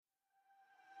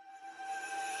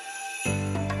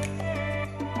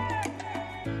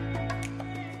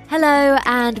Hello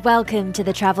and welcome to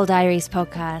the Travel Diaries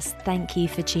podcast. Thank you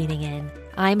for tuning in.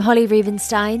 I'm Holly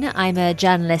Rubenstein. I'm a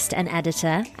journalist and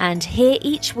editor, and here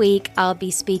each week I'll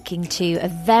be speaking to a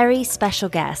very special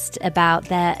guest about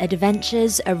their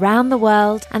adventures around the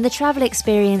world and the travel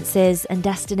experiences and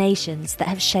destinations that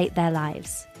have shaped their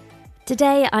lives.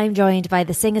 Today I'm joined by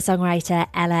the singer-songwriter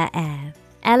Ella Eyre.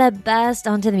 Ella burst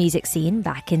onto the music scene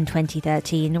back in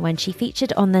 2013 when she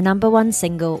featured on the #1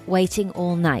 single Waiting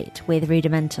All Night with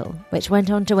Rudimental, which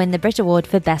went on to win the Brit Award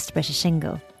for Best British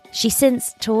Single. She's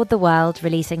since toured the world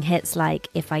releasing hits like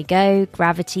If I Go,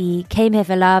 Gravity, Came Here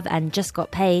for Love and Just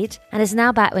Got Paid, and is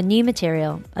now back with new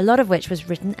material, a lot of which was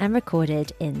written and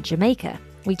recorded in Jamaica.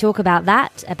 We talk about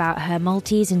that, about her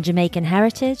Maltese and Jamaican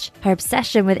heritage, her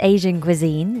obsession with Asian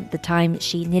cuisine, the time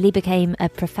she nearly became a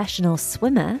professional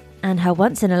swimmer, and her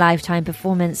once-in-a-lifetime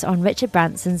performance on Richard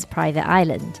Branson's Private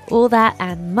Island. All that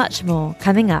and much more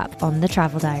coming up on the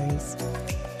Travel Diaries.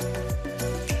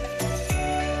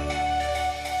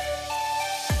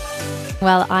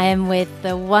 Well, I am with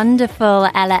the wonderful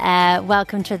Ella Eyre.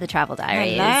 Welcome to the Travel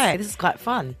Diaries. Hello, this is quite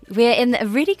fun. We're in a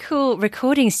really cool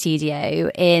recording studio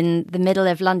in the middle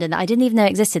of London that I didn't even know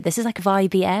existed. This is like a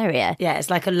vibey area. Yeah, it's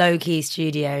like a low-key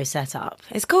studio setup.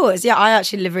 It's cool. I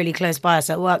actually live really close by,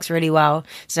 so it works really well.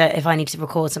 So if I need to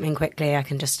record something quickly, I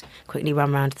can just quickly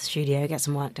run around to the studio, get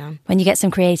some work done. When you get some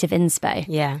creative inspo.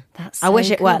 Yeah. That's so I wish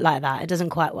it cool. worked like that. It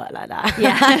doesn't quite work like that.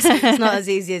 Yeah. It's not as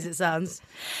easy as it sounds.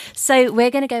 So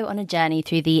we're going to go on a journey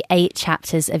through the 8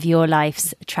 chapters of your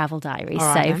life's travel diary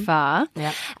far.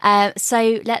 Yep.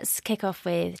 So let's kick off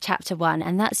with chapter 1,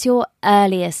 and that's your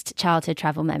earliest childhood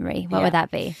travel memory. What would that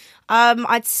be?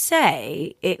 I'd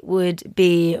say it would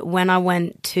be when I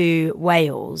went to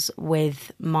Wales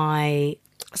with my...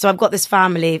 So I've got this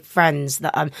family, friends,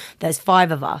 that there's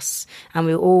 5 of us, and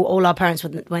we all our parents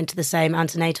went to the same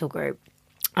antenatal group.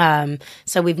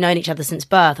 So we've known each other since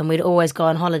birth, and we'd always go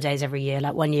on holidays every year.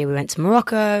 Like one year we went to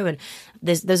Morocco, and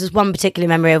there's this one particular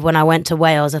memory of when I went to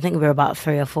Wales. I think we were about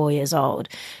 3 or 4 years old,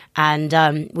 and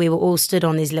we were all stood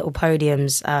on these little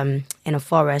podiums in a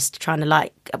forest trying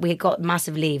to we had got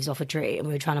massive leaves off a tree and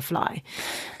we were trying to fly.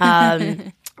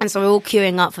 And so we were all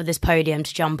queuing up for this podium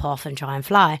to jump off and try and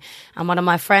fly. And one of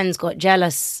my friends got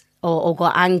jealous or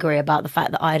got angry about the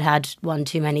fact that I'd had one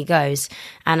too many goes.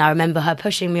 And I remember her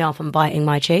pushing me off and biting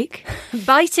my cheek.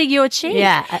 Biting your cheek?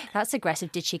 Yeah. That's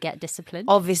aggressive. Did she get disciplined?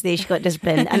 Obviously, she got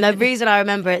disciplined. And the reason I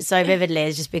remember it so vividly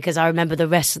is just because I remember the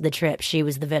rest of the trip, she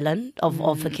was the villain of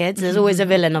the kids. There's always a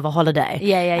villain of a holiday.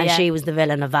 And she was the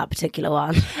villain of that particular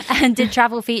one. And did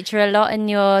travel feature a lot in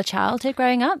your childhood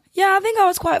growing up? Yeah, I think I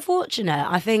was quite fortunate.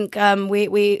 I think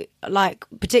we like,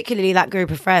 particularly that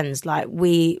group of friends, like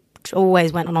we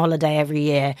always went on holiday every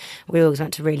year. We always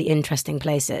went to really interesting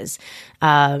places.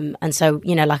 And so,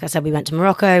 like I said, we went to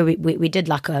Morocco. We did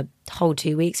like a whole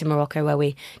 2 weeks in Morocco where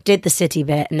we did the city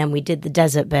bit and then we did the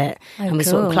desert bit. And we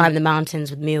sort of climbed the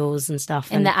mountains with mules and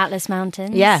stuff. In the Atlas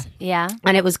Mountains? Yeah. Yeah.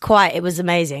 And it was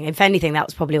amazing. If anything, that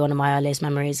was probably one of my earliest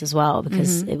memories as well,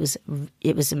 because it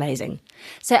was amazing.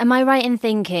 So am I right in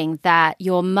thinking that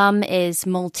your mum is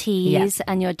Maltese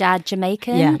and your dad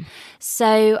Jamaican? Yeah.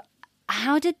 So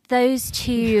how did those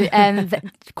two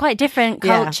quite different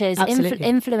cultures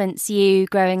influence you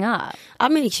growing up? I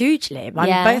mean, hugely.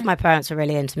 Both my parents were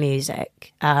really into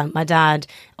music. My dad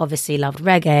obviously loved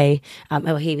reggae.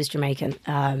 He was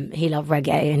Jamaican. He loved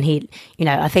reggae, and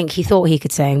I think he thought he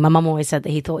could sing. My mum always said that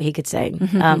he thought he could sing.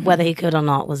 Whether he could or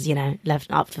not was, left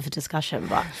up for discussion.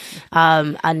 But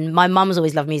and my mum's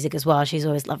always loved music as well. She's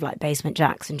always loved like Basement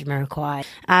Jaxx and Jamiroquai.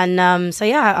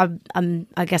 And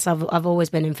I guess I've always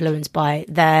been influenced by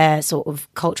their sort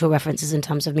of cultural references in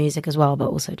terms of music as well, but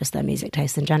also just their music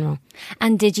taste in general.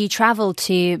 And did you travel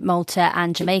to Malta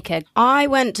and Jamaica? I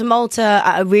went to Malta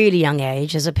at a really young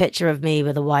age. There's a picture of me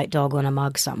with a white dog on a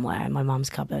mug somewhere in my mum's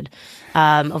cupboard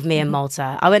of me in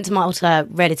Malta. I went to Malta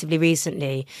relatively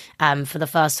recently for the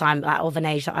first time of an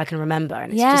age that I can remember,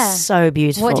 and it's just so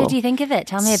beautiful. What did you think of it?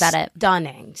 Tell me about it.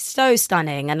 Stunning, so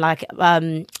stunning. And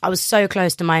I was so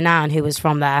close to my nan who was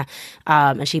from there,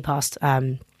 and she passed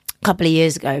couple of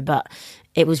years ago, but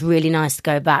it was really nice to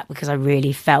go back because I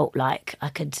really felt like I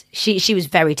could. She was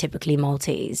very typically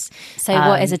Maltese. So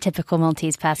what is a typical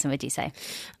Maltese person, would you say?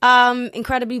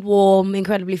 Incredibly warm,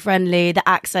 incredibly friendly. The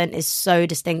accent is so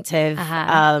distinctive.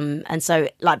 And so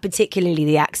like particularly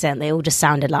the accent, they all just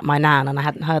sounded like my nan, and I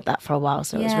hadn't heard that for a while,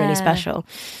 so it was really special.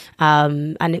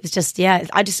 And it was just,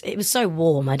 it was so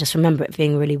warm. I just remember it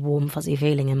being a really warm, fuzzy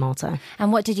feeling in Malta.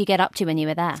 And what did you get up to when you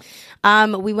were there?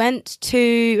 We went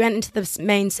into the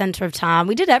main centre of town.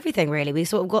 We did everything really. We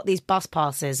sort of got these bus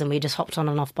passes and we just hopped on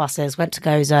and off buses, went to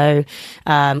Gozo,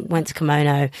 went to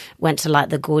Kimono, went to like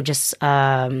the gorgeous,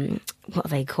 what are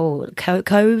they called?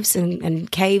 Coves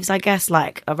and caves, I guess,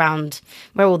 like around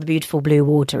where all the beautiful blue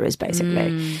water is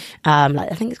basically.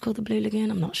 Like I think it's called the Blue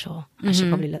Lagoon. I'm not sure. I should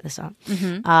probably look this up.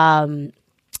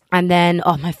 And then,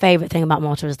 my favourite thing about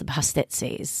Malta is the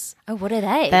pastizzis. Oh, what are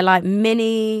they? They're like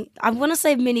mini, I want to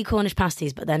say mini Cornish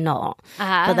pasties, but they're not.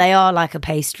 But they are like a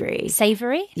pastry.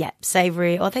 Savoury? Yeah,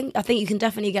 savoury. I think you can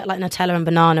definitely get like Nutella and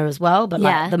banana as well, but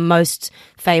like the most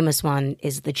famous one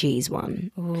is the cheese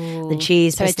one. Ooh. The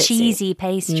cheese So pastizzi. a cheesy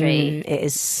pastry. It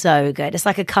is so good. It's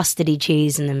like a custardy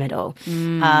cheese in the middle.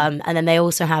 And then they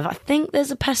also have, I think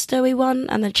there's a pesto-y one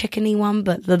and a chickeny one,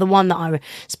 but the one that I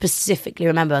specifically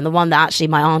remember and the one that actually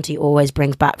my auntie always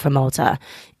brings back from Malta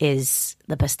is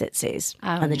the pastizzis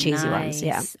and the cheesy ones.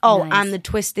 Yeah. Oh, nice. and the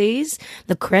twisties,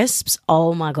 the crisps.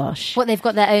 Oh my gosh. What, they've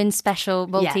got their own special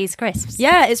Maltese crisps?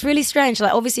 Yeah, it's really strange.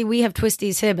 Like obviously we have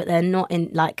twisties here, but they're not in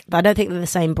like, I don't think they're the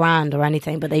same brand or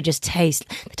anything, but they taste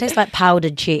like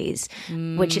powdered cheese,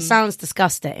 which it sounds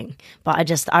disgusting, but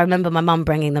I remember my mum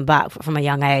bringing them back from a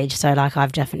young age. So like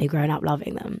I've definitely grown up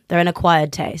loving them. They're an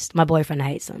acquired taste. My boyfriend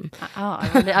hates them. Oh,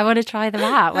 I want to try them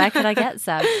out. Where can I get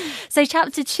some? So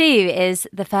chapter 2 is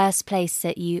the first place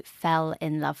that you fell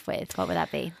in love with. What would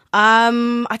that be?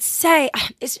 I'd say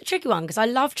it's a tricky one because I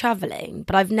love traveling,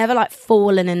 but I've never like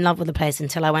fallen in love with a place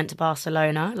until I went to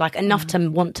Barcelona, like enough to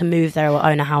want to move there or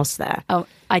own a house there. Oh,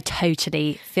 I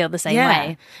totally feel the same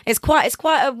way. It's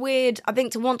quite a weird, I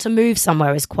think to want to move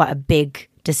somewhere is quite a big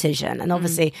decision. And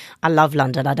obviously I love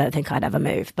London. I don't think I'd ever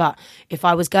move. But if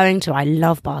I was going to, I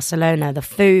love Barcelona. The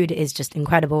food is just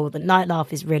incredible. The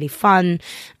nightlife is really fun.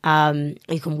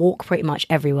 You can walk pretty much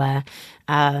everywhere.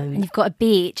 And you've got a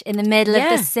beach in the middle of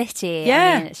the city.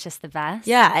 Yeah. I mean, it's just the best.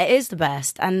 Yeah, it is the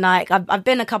best. And like I've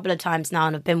been a couple of times now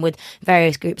and I've been with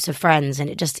various groups of friends and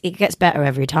it gets better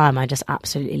every time. I just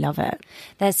absolutely love it.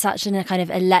 There's such a kind of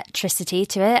electricity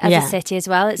to it as a city as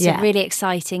well. It's a really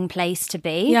exciting place to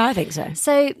be. Yeah, I think so.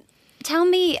 So tell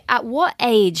me, at what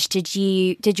age did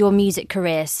your music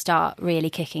career start really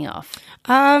kicking off?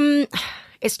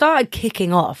 It started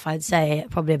kicking off, I'd say,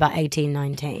 probably about 18,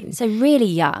 19. So really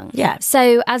young. Yeah.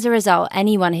 So as a result,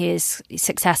 anyone who is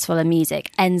successful in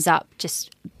music ends up just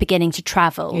beginning to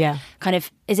travel. Yeah. Kind of,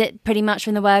 is it pretty much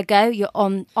from the word go? You're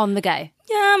on the go?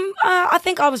 Yeah, I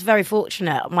think I was very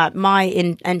fortunate. My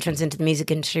entrance into the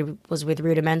music industry was with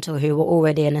Rudimental, who were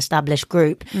already an established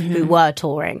group who were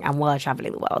touring and were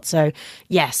travelling the world. So,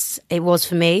 yes, it was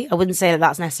for me. I wouldn't say that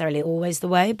that's necessarily always the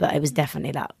way, but it was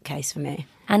definitely that case for me.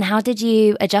 And how did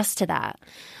you adjust to that?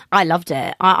 I loved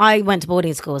it. I went to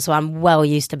boarding school, so I'm well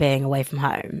used to being away from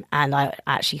home, and I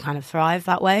actually kind of thrive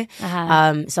that way.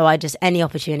 So any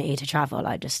opportunity to travel,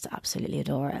 I just absolutely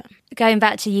adore it. Going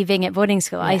back to you being at boarding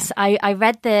school, I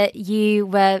read that you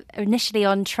were initially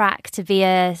on track to be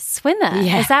a swimmer.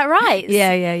 Yeah. Is that right?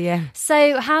 Yeah.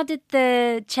 So how did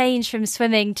the change from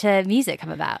swimming to music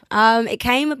come about? It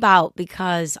came about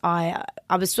because I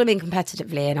was swimming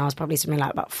competitively, and I was probably swimming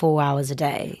like about 4 hours a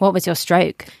day. What was your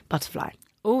stroke? Butterfly.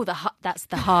 Oh, that's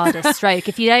the hardest stroke.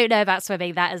 If you don't know about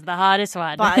swimming, that is the hardest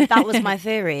one. But that was my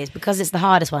theory, is because it's the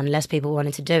hardest one, less people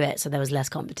wanted to do it, so there was less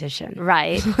competition.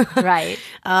 Right.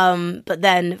 But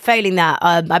then failing that,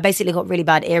 I basically got really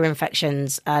bad ear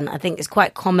infections, and I think it's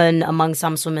quite common among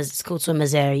some swimmers. It's called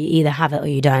swimmer's ear. You either have it or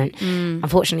you don't.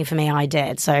 Unfortunately for me, I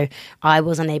did. So I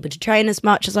wasn't able to train as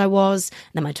much as I was.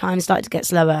 Then my time started to get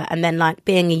slower. And then like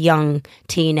being a young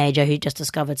teenager who just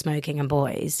discovered smoking and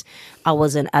boys, I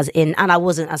wasn't as in, and I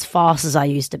wasn't as fast as I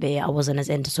used to be. I wasn't as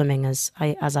into swimming as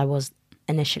I was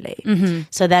initially.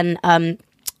 So then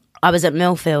I was at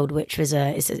Millfield, which was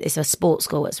it's a sports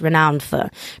school. It's renowned for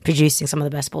producing some of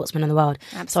the best sportsmen in the world.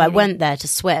 Absolutely. So I went there to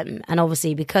swim, and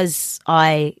obviously because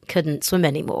I couldn't swim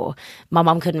anymore, my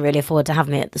mum couldn't really afford to have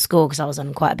me at the school because I was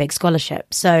on quite a big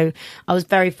scholarship. So I was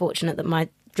very fortunate that my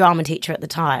drama teacher at the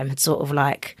time had sort of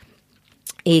like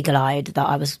eagle-eyed that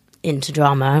I was into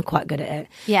drama, quite good at it.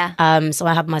 Yeah. So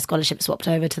I had my scholarship swapped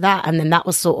over to that, and then that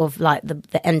was sort of like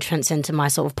the entrance into my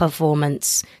sort of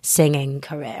performance singing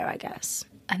career, I guess.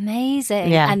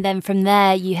 Amazing. Yeah. And then from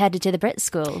there you headed to the Brit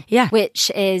School. Yeah.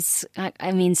 Which is,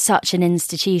 I mean, such an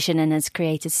institution and has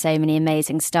created so many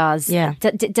amazing stars. Yeah.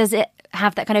 Does it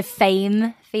have that kind of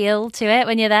fame feel to it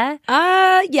when you're there?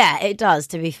 Yeah, it does,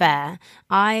 to be fair.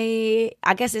 I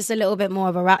guess it's a little bit more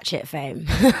of a ratchet fame.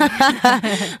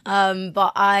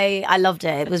 But I loved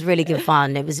it. It was really good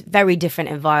fun. It was a very different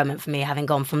environment for me, having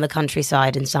gone from the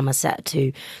countryside in Somerset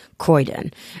to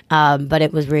Croydon. But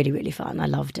it was really, really fun. I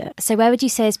loved it. So where would you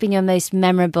say has been your most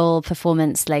memorable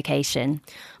performance location?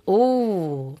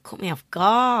 Oh, caught me off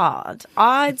guard.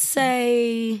 I'd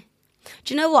say...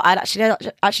 Do you know what? I'd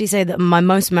actually say that my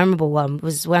most memorable one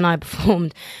was when I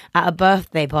performed at a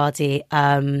birthday party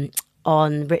on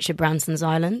Richard Branson's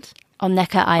island. On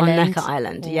Necker Island? On Necker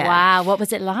Island, yeah. Wow, what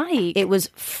was it like? It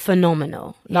was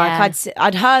phenomenal. Like,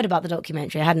 I'd heard about the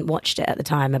documentary. I hadn't watched it at the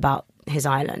time about his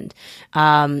island.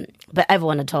 But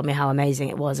everyone had told me how amazing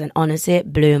it was. And honestly,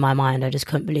 it blew my mind. I just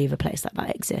couldn't believe a place like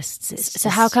that exists. So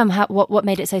how come? What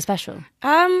made it so special?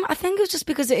 I think it was just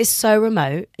because it is so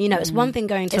remote. You know, it's one thing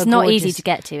going to It's not easy to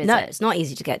get to, is it? No, it's not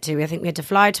easy to get to. I think we had to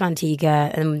fly to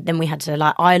Antigua and then we had to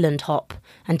like island hop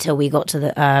until we got to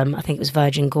the, I think it was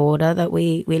Virgin Gorda that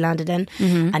we landed in.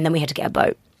 And then we had to get a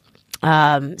boat.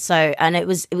 And it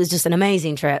was just an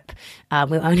amazing trip.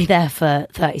 We were only there for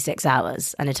 36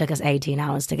 hours and it took us 18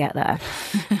 hours to get there.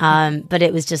 But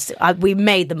it was just, we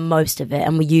made the most of it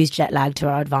and we used jet lag to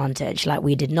our advantage. Like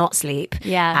we did not sleep.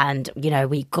 Yeah. And, you know,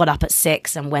 we got up at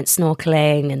 6 and went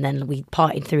snorkeling and then we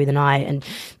partied through the night.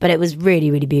 But it was really,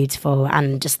 really beautiful.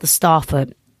 And just the staff were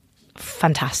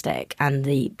fantastic and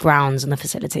the grounds and the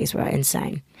facilities were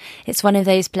insane. It's one of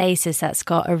those places that's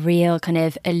got a real kind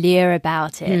of allure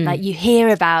about it. Like you hear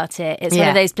about it. It's one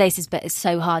of those places, but it's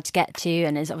so hard to get to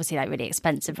and it's obviously like really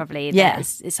expensive probably. Yeah.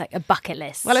 It's like a bucket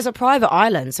list. Well, it's a private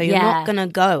island, so you're not going to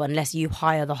go unless you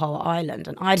hire the whole island.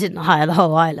 And I didn't hire the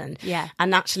whole island. Yeah.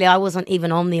 And actually, I wasn't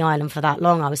even on the island for that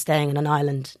long. I was staying in an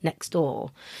island next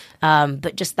door.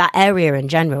 But just that area in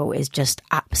general is just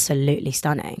absolutely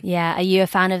stunning. Yeah. Are you a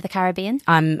fan of the Caribbean?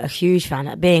 I'm a huge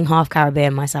fan. Being half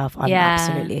Caribbean myself, I'm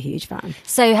absolutely a huge fan.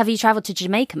 So have you travelled to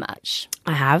Jamaica much?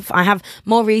 I have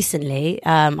more recently.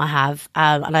 And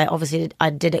I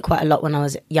did it quite a lot when I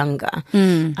was younger,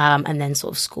 and then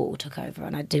sort of school took over,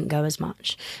 and I didn't go as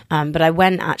much. But I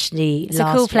went actually. It's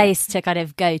a cool place to kind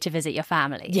of go to visit your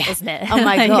family, isn't it? Oh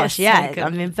my gosh, Yes, so cool.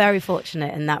 I've been very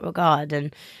fortunate in that regard,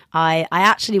 and I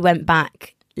actually went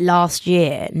back last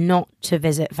year not to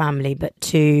visit family, but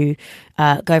to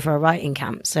go for a writing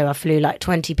camp. So I flew like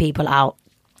 20 people out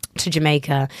to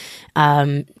Jamaica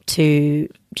to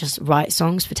just write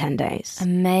songs for 10 days.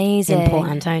 Amazing. In Port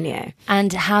Antonio.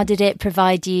 And how did it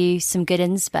provide you some good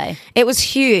inspo? It was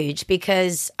huge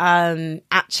because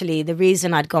actually the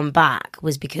reason I'd gone back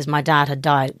was because my dad had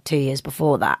died 2 years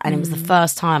before that. And it was the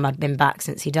first time I'd been back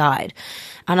since he died.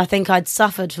 And I think I'd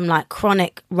suffered from like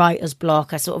chronic writer's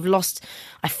block. I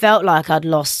felt like I'd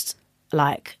lost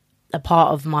like a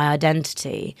part of my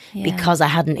identity because I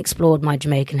hadn't explored my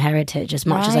Jamaican heritage as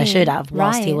much as I should have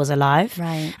whilst he was alive.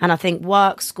 Right. And I think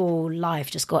work, school,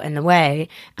 life just got in the way.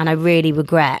 And I really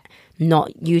regret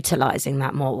not utilising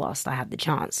that more whilst I had the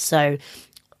chance. So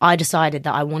I decided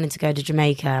that I wanted to go to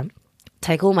Jamaica,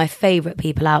 take all my favourite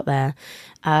people out there,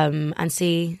 and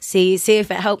see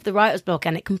if it helped the writer's block,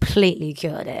 and it completely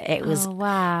cured it. It was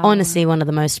honestly one of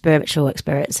the most spiritual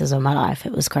experiences of my life.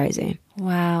 It was crazy.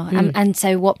 Wow. And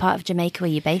so what part of Jamaica were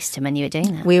you based in when you were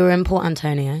doing that? We were in Port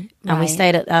Antonio and we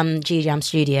stayed at G-Jam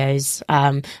Studios,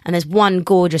 and there's one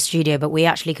gorgeous studio, but we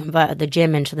actually converted the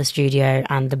gym into the studio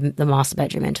and the master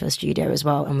bedroom into a studio as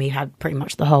well, and we had pretty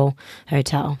much the whole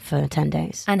hotel for 10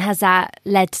 days. And has that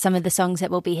led to some of the songs that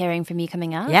we'll be hearing from you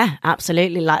coming up? Yeah,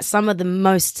 absolutely. Like some of the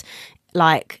most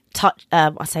like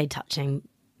I say touching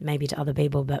maybe to other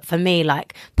people, but for me,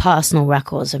 like personal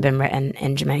records have been written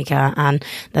in Jamaica, and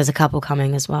there's a couple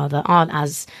coming as well that aren't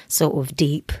as sort of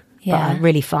deep, but are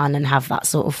really fun and have that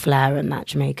sort of flair and that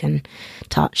Jamaican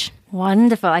touch.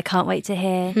 Wonderful. I can't wait to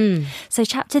hear. So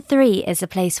chapter 3 is a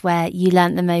place where you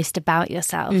learnt the most about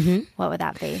yourself. What would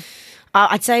that be?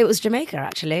 I'd say it was Jamaica,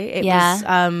 actually. It was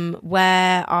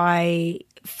where I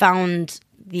found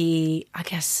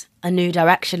a new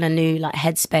direction, a new like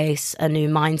headspace, a new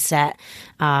mindset.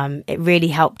 It really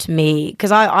helped me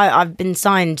because I've been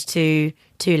signed to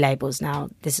 2 labels now.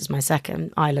 This is my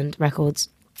second, Island Records,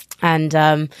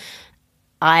 and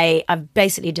I've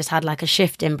basically just had like a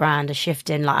shift in brand, a shift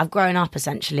in like I've grown up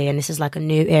essentially, and this is like a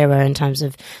new era in terms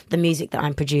of the music that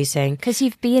I'm producing. Because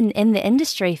you've been in the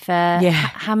industry for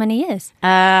how many years?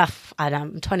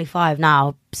 I'm 25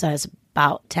 now, so it's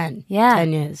about 10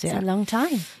 years. It's a long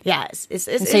time. Yeah,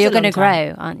 so you're going to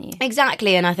grow, aren't you?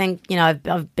 Exactly. And I think, you know,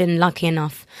 I've been lucky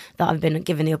enough that I've been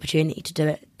given the opportunity to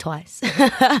twice.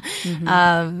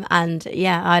 And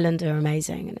yeah, Ireland are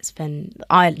amazing, and it's been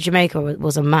Jamaica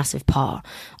was a massive part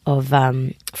of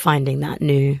finding that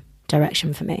new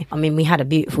direction for me. I mean, we had a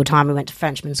beautiful time. We went to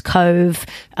Frenchman's Cove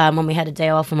when we had a day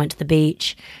off and went to the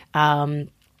beach.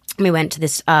 We went to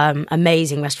this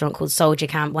amazing restaurant called Soldier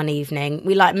Camp one evening.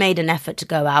 We made an effort to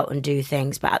go out and do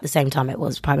things, but at the same time, it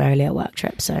was primarily a work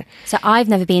trip. So I've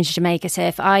never been to Jamaica. So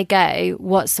if I go,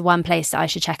 what's the one place that I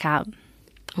should check out?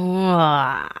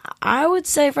 Oh, I would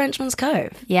say Frenchman's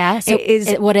Cove. Yeah. So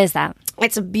what is that?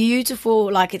 It's a beautiful,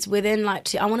 it's within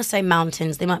I want to say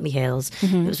mountains. They might be hills.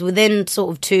 It was within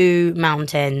sort of 2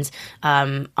 mountains.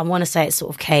 I want to say it's sort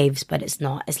of caves, but it's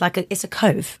not. It's it's a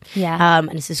cove. Yeah.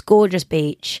 And it's this gorgeous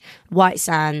beach, white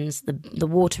sands. The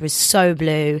water is so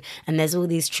blue, and there's all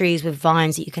these trees with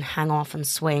vines that you can hang off and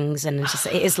swings, and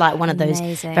it is like one of those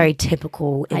very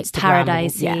typical Instagram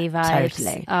paradisey vibes.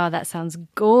 Totally. Oh, that sounds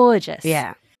gorgeous.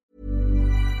 Yeah.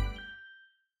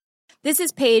 This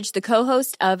is Paige, the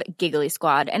co-host of Giggly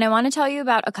Squad, and I want to tell you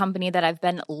about a company that I've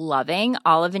been loving,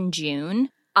 Olive & June.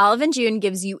 Olive & June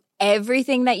gives you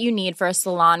everything that you need for a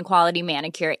salon-quality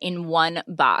manicure in one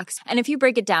box. And if you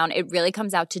break it down, it really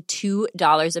comes out to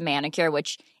 $2 a manicure,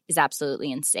 which is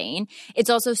absolutely insane. It's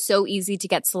also so easy to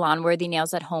get salon-worthy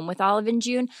nails at home with Olive &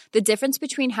 June. The difference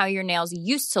between how your nails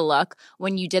used to look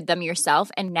when you did them yourself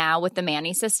and now with the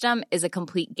Mani system is a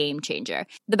complete game changer.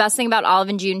 The best thing about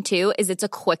Olive & June, too, is it's a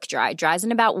quick dry. Dries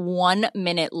in about 1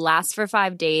 minute, lasts for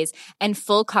 5 days, and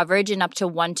full coverage in up to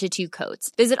 1 to 2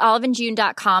 coats. Visit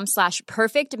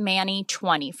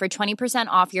oliveandjune.com/perfectmani20 for 20%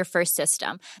 off your first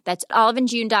system. That's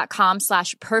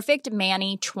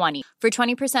oliveandjune.com/perfectmani20 for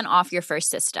 20% off your first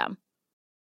system.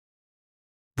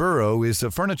 Burrow is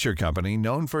a furniture company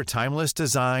known for timeless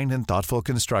design and thoughtful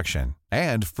construction,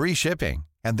 and free shipping,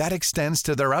 and that extends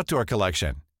to their outdoor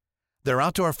collection. Their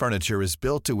outdoor furniture is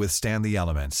built to withstand the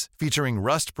elements, featuring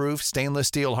rust-proof stainless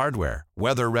steel hardware,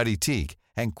 weather-ready teak,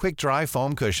 and quick-dry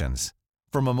foam cushions.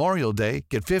 For Memorial Day,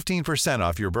 get 15%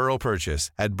 off your Burrow purchase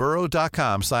at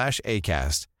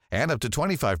burrow.com/acast, and up to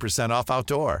 25% off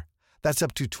outdoor. That's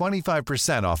up to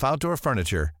 25% off outdoor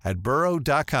furniture at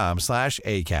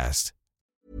burrow.com/acast.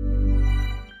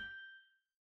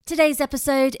 Today's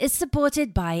episode is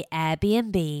supported by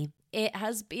Airbnb. It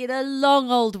has been a long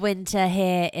old winter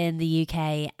here in the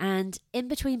UK, and in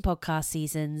between podcast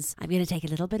seasons, I'm going to take a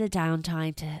little bit of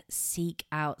downtime to seek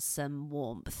out some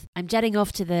warmth. I'm jetting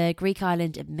off to the Greek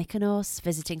island of Mykonos,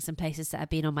 visiting some places that have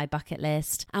been on my bucket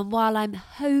list. And while I'm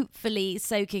hopefully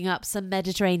soaking up some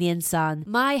Mediterranean sun,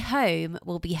 my home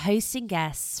will be hosting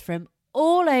guests from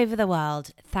all over the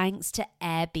world thanks to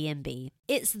Airbnb.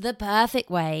 It's the perfect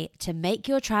way to make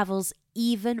your travels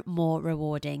even more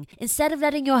rewarding. Instead of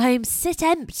letting your home sit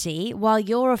empty while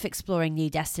you're off exploring new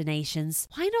destinations,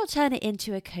 why not turn it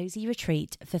into a cozy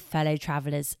retreat for fellow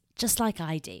travelers just like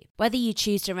I do? Whether you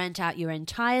choose to rent out your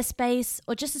entire space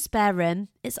or just a spare room,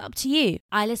 it's up to you.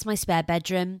 I list my spare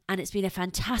bedroom, and it's been a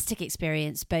fantastic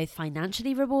experience, both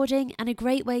financially rewarding and a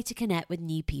great way to connect with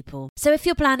new people. So if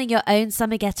you're planning your own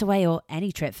summer getaway, or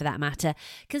any trip for that matter,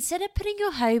 consider putting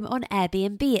your home on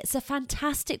Airbnb. It's a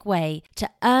fantastic way to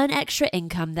earn extra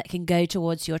income that can go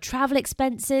towards your travel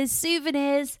expenses,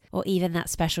 souvenirs, or even that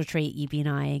special treat you've been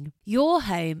eyeing. Your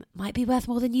home might be worth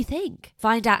more than you think.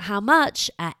 Find out how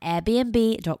much at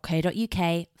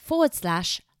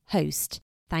airbnb.co.uk/host.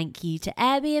 Thank you to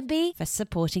Airbnb for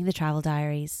supporting the Travel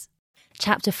Diaries.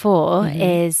 Chapter 4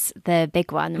 is the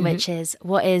big one, which is,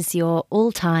 what is your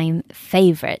all-time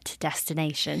favourite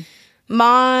destination?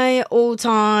 My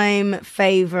all-time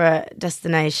favourite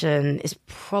destination is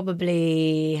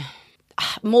probably,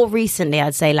 more recently,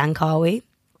 I'd say Langkawi.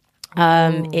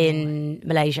 In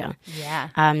Malaysia. Yeah.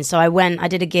 So I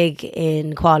did a gig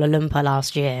in Kuala Lumpur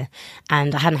last year,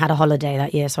 and I hadn't had a holiday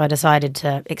that year, so I decided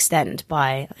to extend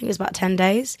by, I think it was about 10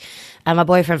 days. And my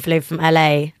boyfriend flew from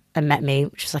LA and met me,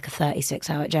 which was like a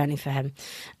 36-hour journey for him.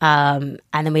 And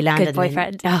then we landed. Good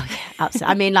boyfriend. Oh, yeah,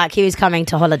 absolutely. I mean, he was coming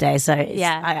to holiday, so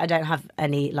yeah. I don't have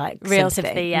any real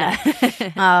sympathy. Yeah.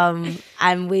 No.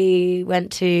 And we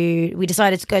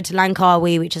decided to go to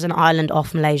Langkawi, which is an island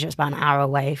off Malaysia. It's about an hour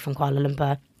away from Kuala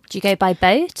Lumpur. Do you go by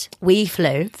boat? We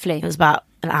flew. It was about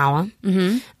an hour.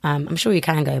 Mm-hmm. I'm sure you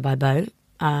can go by boat.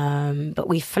 But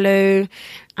we flew,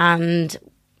 and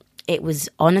it was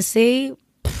honestly...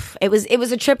 It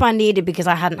was a trip I needed because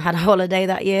I hadn't had a holiday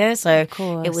that year, so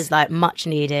it was much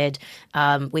needed.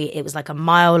 It was a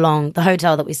mile long. The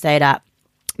hotel that we stayed at,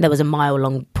 there was a mile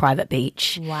long private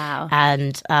beach. Wow!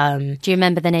 And do you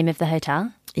remember the name of the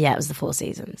hotel? Yeah, it was the Four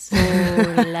Seasons.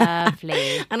 Oh,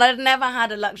 lovely. And I'd never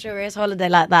had a luxurious holiday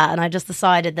like that. And I just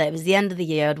decided that it was the end of the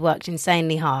year. I'd worked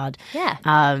insanely hard. Yeah.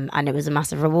 And it was a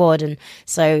massive reward. And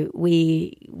so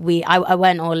I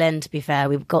went all in, to be fair.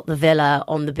 We got the villa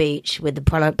on the beach with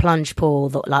the plunge pool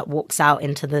that like walks out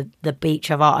into the beach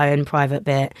of our own private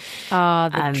bit. Oh,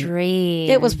 the dream.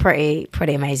 It was pretty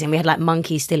amazing. We had like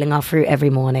monkeys stealing our fruit every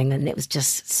morning, and it was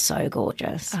just so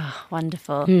gorgeous. Oh,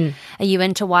 wonderful. Are you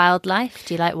into wildlife?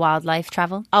 Do you like wildlife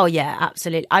travel? Oh yeah,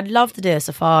 absolutely. I'd love to do a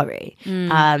safari.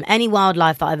 Any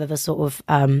wildlife that I've ever sort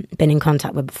of been in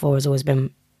contact with before has always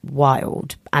been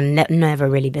wild and never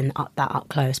really been up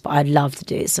close. But I'd love to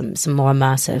do some more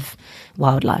immersive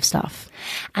wildlife stuff.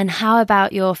 And how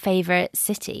about your favourite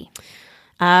city?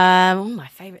 My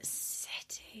favourite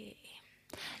city.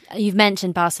 You've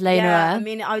mentioned Barcelona. Yeah, I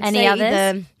mean, I would Any say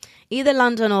others? either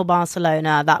London or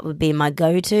Barcelona. That would be my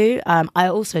go-to. I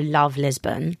also love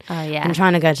Lisbon. Oh, yeah. I'm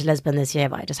trying to go to Lisbon this year,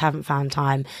 but I just haven't found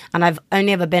time. And I've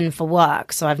only ever been for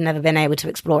work, so I've never been able to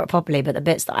explore it properly. But the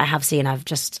bits that I have seen, I've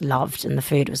just loved, and the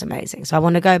food was amazing. So I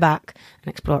want to go back and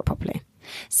explore it properly.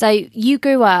 So you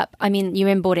grew up, I mean, you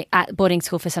were in boarding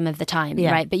school for some of the time,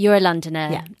 Yeah. right? But you're a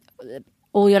Londoner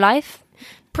all your life?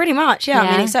 Pretty much, yeah. I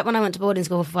Yeah. mean, except when I went to boarding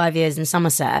school for 5 years in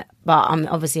Somerset. But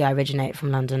obviously I originate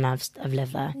from London. I've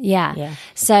lived there. Yeah. Yeah.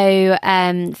 So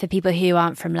for people who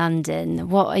aren't from London,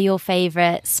 what are your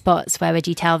favourite spots? Where would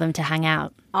you tell them to hang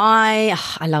out? I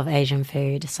love Asian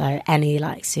food, so any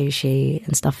like sushi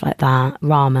and stuff like that,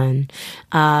 ramen.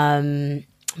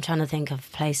 I'm trying to think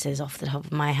of places off the top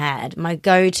of my head. My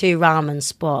go-to ramen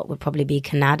spot would probably be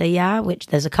Kanada, which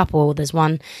there's a couple. There's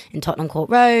one in Tottenham Court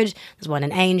Road, there's one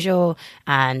in Angel,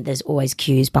 and there's always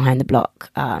queues behind the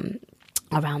block.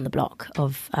 Around the block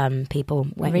of people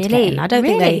waiting to get in. I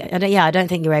don't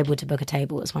think you're able to book a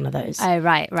table. It's one of those. Oh,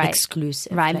 right.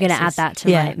 Exclusive. Right, I'm going to add places. that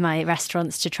to my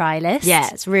restaurants to try list. Yeah,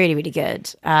 it's really, really good.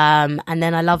 And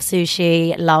then I love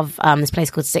sushi. Love this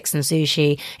place called Six and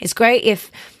Sushi. It's great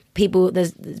if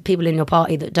there's people in your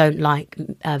party that don't like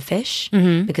fish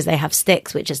because they have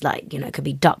sticks, which is like, it could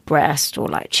be duck breast or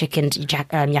like chicken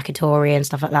yakitori and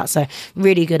stuff like that. So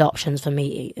really good options for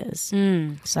meat eaters.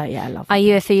 So yeah, I love it. Are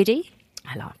you a foodie?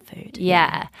 I love food.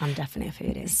 Yeah. I'm definitely a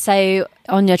foodie. So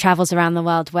on your travels around the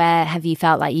world, where have you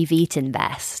felt like you've eaten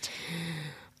best?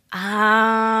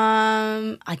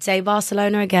 I'd say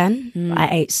Barcelona again. I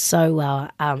ate so well.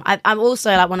 I'm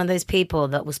also like one of those people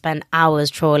that will spend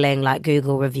hours trawling like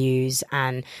Google reviews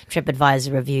and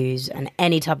TripAdvisor reviews and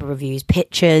any type of reviews.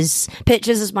 Pictures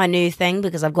is my new thing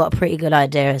because I've got a pretty good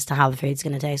idea as to how the food's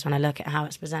going to taste when I look at how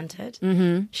it's presented.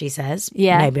 She says.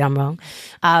 Yeah. Maybe I'm wrong.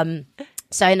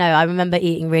 So no, I remember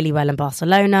eating really well in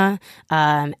Barcelona.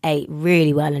 Ate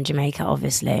really well in Jamaica,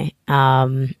 obviously.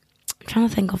 I'm trying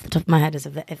to think off the top of my head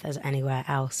if there's anywhere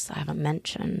else I haven't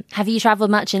mentioned. Have you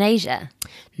travelled much in Asia?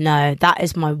 No, that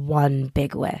is my one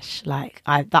big wish. Like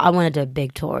I want to do a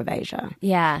big tour of Asia.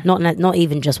 Yeah. Not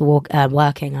even just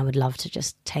working. I would love to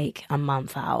just take a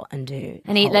month out and do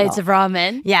And eat loads of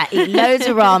ramen? Yeah, eat loads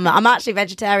of ramen. I'm actually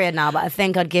vegetarian now, but I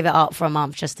think I'd give it up for a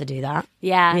month just to do that.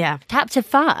 Yeah. Yeah. Chapter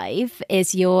 5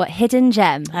 is your hidden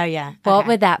gem. Oh yeah. What Okay.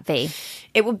 would that be?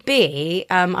 It would be,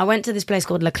 I went to this place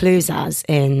called La Clusaz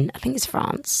in, I think it's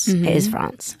France. It is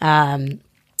France.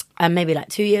 Maybe like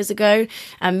 2 years ago.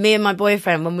 And me and my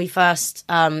boyfriend, when we first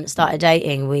started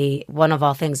dating, one of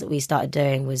our things that we started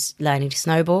doing was learning to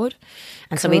snowboard.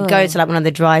 And so we'd go to like one of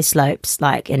the dry slopes,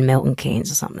 like in Milton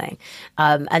Keynes or something.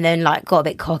 And then like got a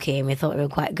bit cocky and we thought we were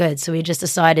quite good. So we just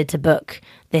decided to book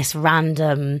this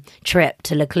random trip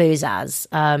to La Clusaz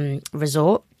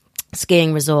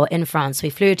skiing resort in France. We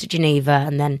flew to Geneva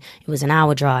and then it was an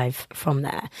hour drive from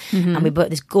there. And we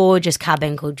booked this gorgeous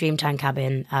cabin called Dreamtime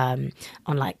Cabin on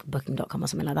like booking.com or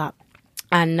something like that.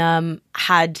 And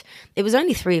it was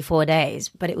only 3 or 4 days,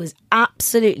 but it was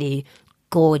absolutely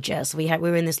gorgeous. We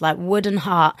were in this like wooden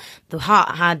hut. The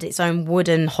hut had its own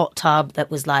wooden hot tub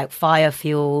that was like fire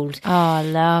fueled. Oh,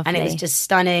 lovely. And it was just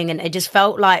stunning, and it just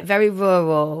felt like very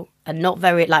rural and not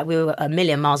very, like we were a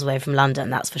million miles away from London,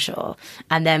 that's for sure.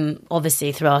 And then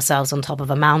obviously threw ourselves on top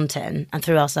of a mountain and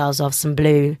threw ourselves off some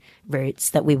blue routes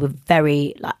that we were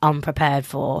very like unprepared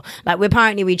for. Like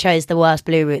we chose the worst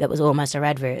blue route that was almost a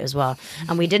red route as well.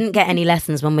 And we didn't get any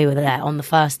lessons when we were there on the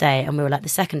first day. And we were like, the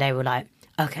second day we were like,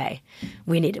 okay,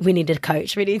 we need a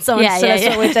coach. We need someone to tell us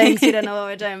what we're doing so we don't know what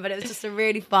we're doing. But it was just a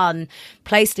really fun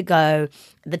place to go.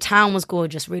 The town was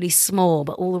gorgeous, really small,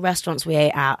 but all the restaurants we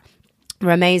ate at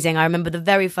were amazing. I remember the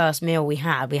very first meal we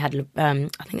had, I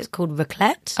think it's called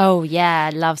raclette. Oh,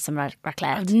 yeah, I love some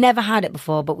raclette. I've never had it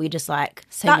before, but we just like,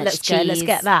 So that much looks good, let's cheese.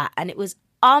 get that. And it was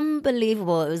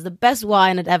unbelievable. It was the best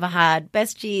wine I'd ever had,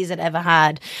 best cheese I'd ever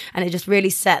had, and it just really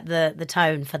set the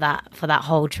tone for that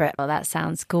whole trip. Well, that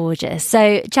sounds gorgeous.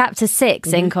 So chapter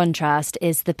 6, in contrast,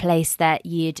 is the place that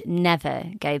you'd never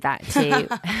go back to.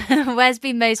 Where's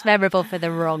been most memorable for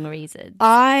the wrong reason?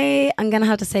 I am going to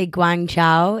have to say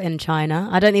Guangzhou in China.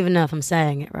 I don't even know if I'm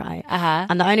saying it right.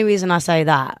 And the only reason I say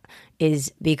that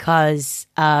is because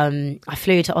I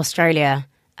flew to Australia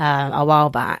a while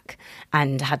back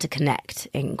and had to connect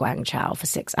in Guangzhou for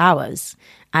 6 hours.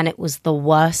 And it was the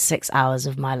worst 6 hours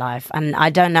of my life. And I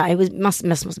don't know, must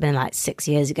have been like 6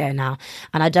 years ago now.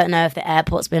 And I don't know if the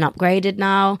airport's been upgraded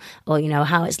now or, you know,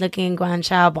 how it's looking in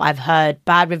Guangzhou. But I've heard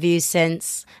bad reviews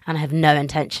since, and I have no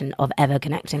intention of ever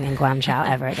connecting in Guangzhou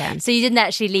ever again. So you didn't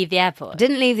actually leave the airport?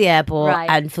 Didn't leave the airport, right.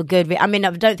 And for good I mean,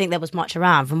 I don't think there was much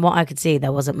around. From what I could see,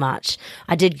 there wasn't much.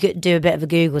 I did do a bit of a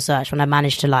Google search when I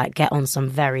managed to like get on some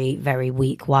very, very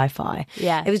weak Wi-Fi.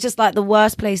 Yeah. It was just like the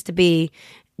worst place to be,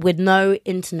 with no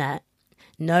internet,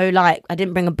 no, like, I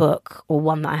didn't bring a book or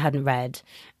one that I hadn't read,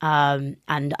 and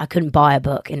I couldn't buy a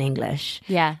book in English.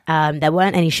 Yeah. There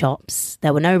weren't any shops.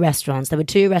 There were no restaurants. There were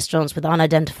 2 restaurants with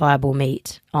unidentifiable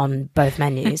meat on both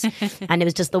menus. And it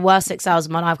was just the worst 6 hours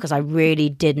of my life because I really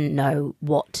didn't know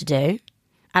what to do.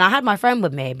 And I had my friend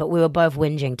with me, but we were both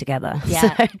whinging together.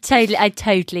 Yeah, So- totally. I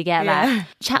totally get that.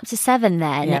 Chapter 7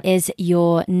 then is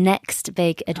your next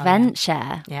big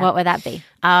adventure. Yeah. What would that be?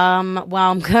 Well,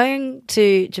 I'm going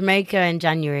to Jamaica in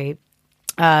January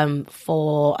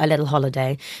for a little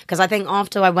holiday, because I think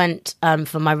after I went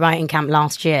for my writing camp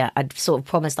last year, I'd sort of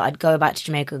promised that I'd go back to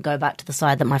Jamaica, go back to the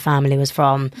side that my family was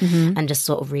from, and just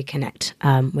sort of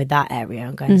reconnect with that area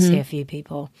and go and see a few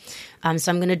people. So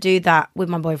I'm going to do that with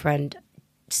my boyfriend.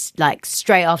 Like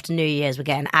straight after New Year's, we're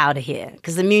getting out of here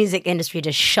because the music industry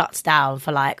just shuts down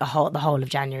for like the whole of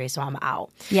January, so I'm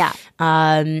out. Yeah.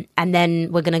 And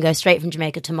then we're going to go straight from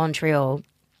Jamaica to Montreal,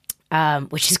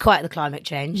 which is quite the climate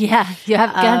change. Yeah. You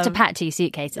have to pack 2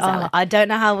 suitcases, Ella. I don't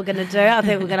know how we're going to do it. I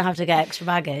think we're going to have to get extra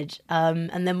baggage.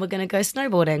 And then we're going to go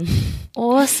snowboarding.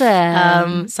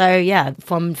 Awesome. So yeah,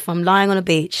 from lying on a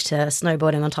beach to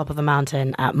snowboarding on top of a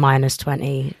mountain at minus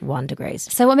 21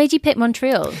 degrees. So what made you pick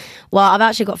Montreal? Well, I've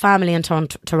actually got family in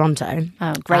Toronto.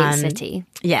 Oh, great city.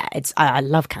 Yeah, I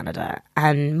love Canada.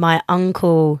 And my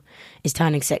uncle is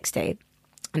turning 60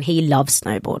 and he loves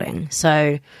snowboarding.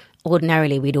 So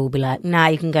ordinarily we'd all be like, nah,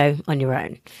 you can go on your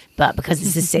own. But because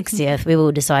it's his 60th, we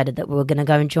all decided that we were going to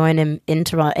go and join him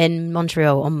in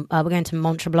Montreal. We're going to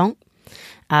Mont Tremblant,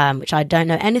 which I don't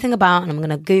know anything about, and I'm going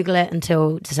to Google it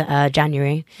until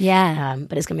January. Yeah.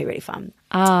 But it's going to be really fun.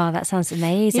 Oh, that sounds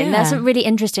amazing. Yeah. That's a really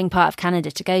interesting part of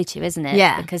Canada to go to, isn't it?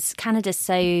 Yeah. Because Canada's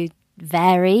so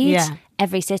varied. Yeah.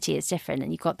 Every city is different,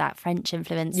 and you've got that French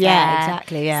influence Yeah, there.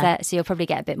 exactly, yeah. So you'll probably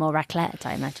get a bit more raclette,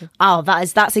 I imagine. Oh,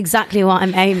 that's exactly what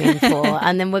I'm aiming for.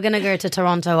 And then we're going to go to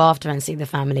Toronto after and see the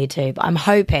family too. But I'm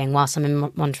hoping, whilst I'm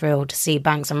in Montreal, to see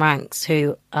Banks and Ranks,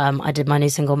 who I did my new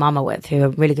single Mama with, who are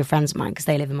really good friends of mine because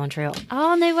they live in Montreal.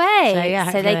 Oh, no way. So, yeah,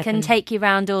 so hopefully they I can can- take you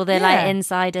around all the like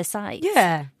insider sites.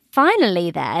 Yeah.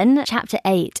 Finally then, chapter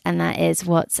 8, and that is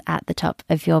what's at the top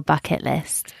of your bucket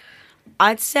list.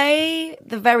 I'd say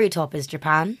the very top is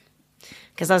Japan.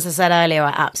 Because as I said earlier, I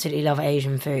absolutely love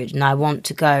Asian food and I want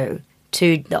to go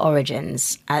to the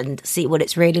origins and see what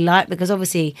it's really like, because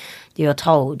obviously you're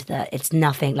told that it's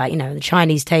nothing like, you know, the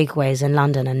Chinese takeaways in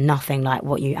London are nothing like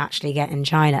what you actually get in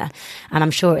China. And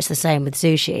I'm sure it's the same with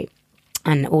sushi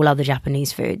and all other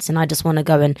Japanese foods. And I just want to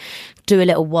go and do a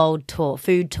little world tour,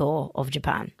 food tour of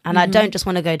Japan. And I don't just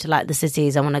want to go to like the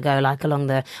cities. I want to go like I want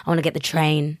to get the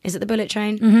train. Is it the bullet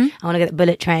train? I want to get the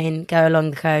bullet train, go along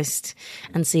the coast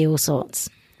and see all sorts.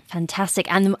 Fantastic.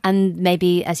 And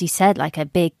maybe, as you said, like a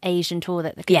big Asian tour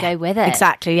that could go with it.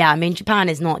 Exactly, yeah. I mean, Japan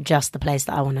is not just the place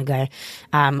that I want to go.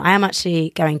 I am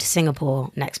actually going to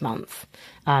Singapore next month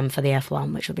for the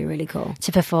F1, which will be really cool.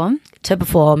 To perform? To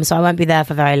perform, so I won't be there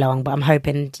for very long, but I'm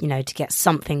hoping, you know, to get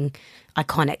something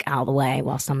iconic out of the way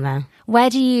whilst I'm there. Where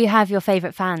do you have your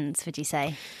favourite fans, would you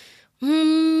say?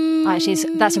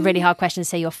 Actually, that's a really hard question to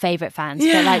say your favourite fans.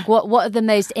 But like, what are the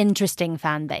most interesting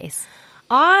fan base?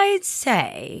 I'd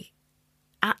say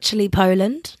actually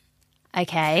Poland.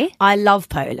 Okay. I love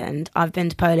Poland. I've been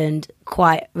to Poland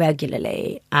quite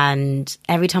regularly, and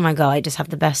every time I go, I just have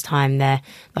the best time there.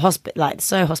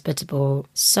 So hospitable,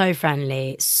 so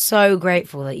friendly, so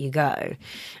grateful that you go.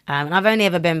 And I've only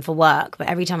ever been for work, but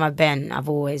every time I've been, I've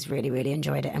always really, really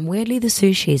enjoyed it. And weirdly, the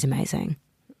sushi is amazing.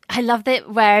 I love that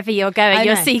wherever you're going,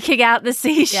 you're seeking out the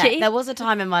sushi. Yeah, there was a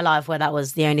time in my life where that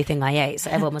was the only thing I ate.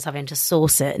 So everyone was having to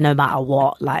source it no matter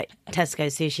what. Like Tesco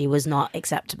sushi was not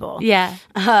acceptable. Yeah.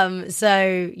 I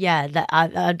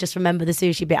just remember the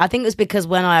sushi bit. I think it was because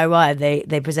when I arrived,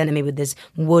 they presented me with this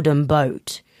wooden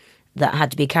boat that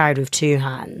had to be carried with two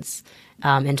hands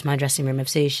into my dressing room of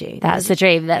sushi. That's the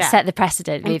dream. That set the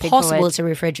precedent moving Impossible forward. to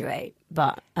refrigerate,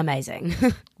 but amazing.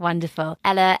 Wonderful.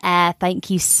 Ella Eyre, thank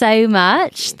you so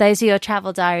much. Those are your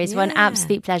travel diaries. One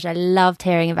absolute pleasure. I loved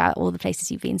hearing about all the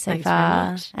places you've been so Thanks far.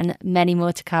 very much. And many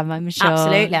more to come, I'm sure.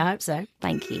 Absolutely, I hope so.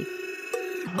 Thank you.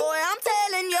 Boy, I'm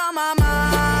telling your mama,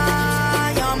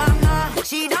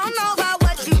 she don't know about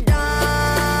what you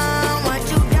done,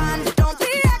 Don't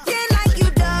be acting like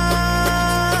you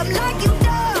dumb,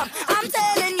 I'm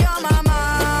telling your mama.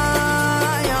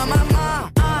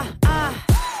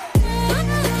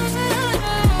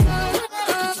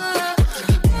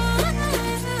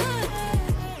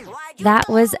 That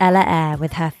was Ella Eyre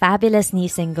with her fabulous new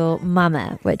single,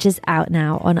 Mama, which is out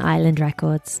now on Island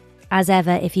Records. As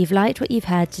ever, if you've liked what you've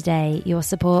heard today, your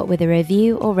support with a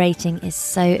review or rating is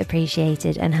so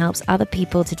appreciated and helps other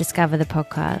people to discover the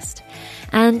podcast.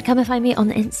 And come and find me on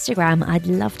Instagram. I'd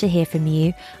love to hear from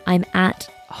you. I'm at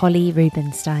Holly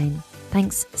Rubenstein.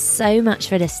 Thanks so much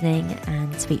for listening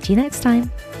and speak to you next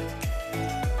time.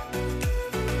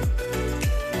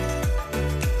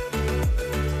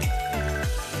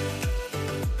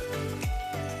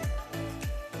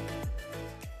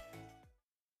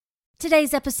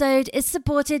 Today's episode is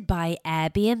supported by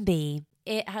Airbnb.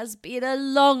 It has been a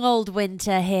long old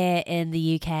winter here in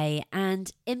the UK,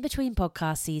 and in between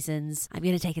podcast seasons, I'm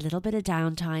going to take a little bit of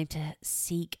downtime to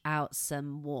seek out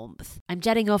some warmth. I'm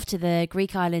jetting off to the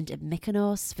Greek island of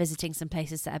Mykonos, visiting some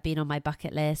places that have been on my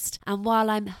bucket list. And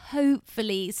while I'm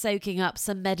hopefully soaking up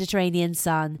some Mediterranean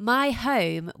sun, my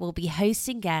home will be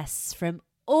hosting guests from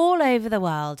all over the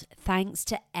world thanks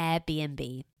to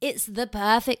Airbnb. It's the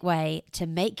perfect way to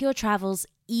make your travels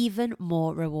even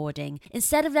more rewarding.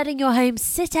 Instead of letting your home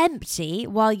sit empty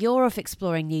while you're off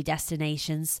exploring new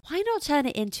destinations, why not turn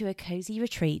it into a cozy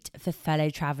retreat for fellow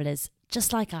travelers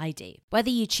just like I do? Whether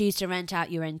you choose to rent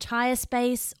out your entire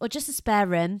space or just a spare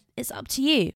room, it's up to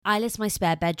you. I list my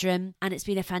spare bedroom, and it's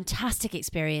been a fantastic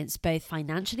experience, both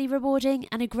financially rewarding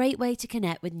and a great way to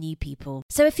connect with new people.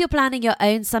 So if you're planning your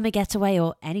own summer getaway,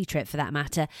 or any trip for that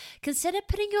matter, consider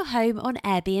putting your home on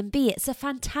Airbnb. It's a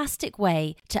fantastic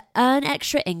way to earn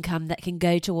extra income that can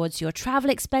go towards your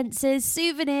travel expenses,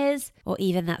 souvenirs, or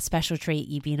even that special treat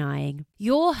you've been eyeing.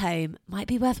 Your home might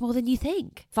be worth more than you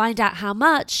think. Find out how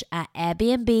much at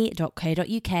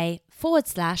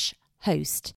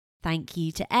airbnb.co.uk/host. Thank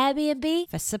you to Airbnb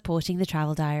for supporting the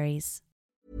Travel Diaries.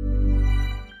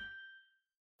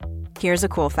 Here's a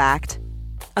cool fact.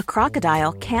 A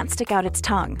crocodile can't stick out its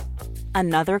tongue.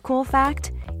 Another cool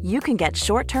fact, you can get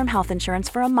short-term health insurance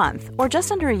for a month or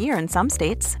just under a year in some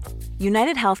states.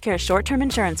 United Healthcare short-term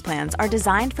insurance plans are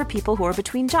designed for people who are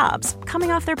between jobs,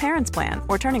 coming off their parents' plan,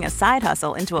 or turning a side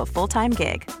hustle into a full-time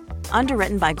gig.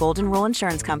 Underwritten by Golden Rule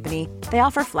Insurance Company, they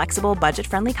offer flexible,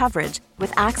 budget-friendly coverage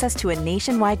with access to a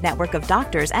nationwide network of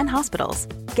doctors and hospitals.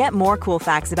 Get more cool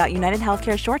facts about United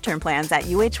Healthcare short-term plans at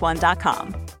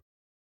uh1.com.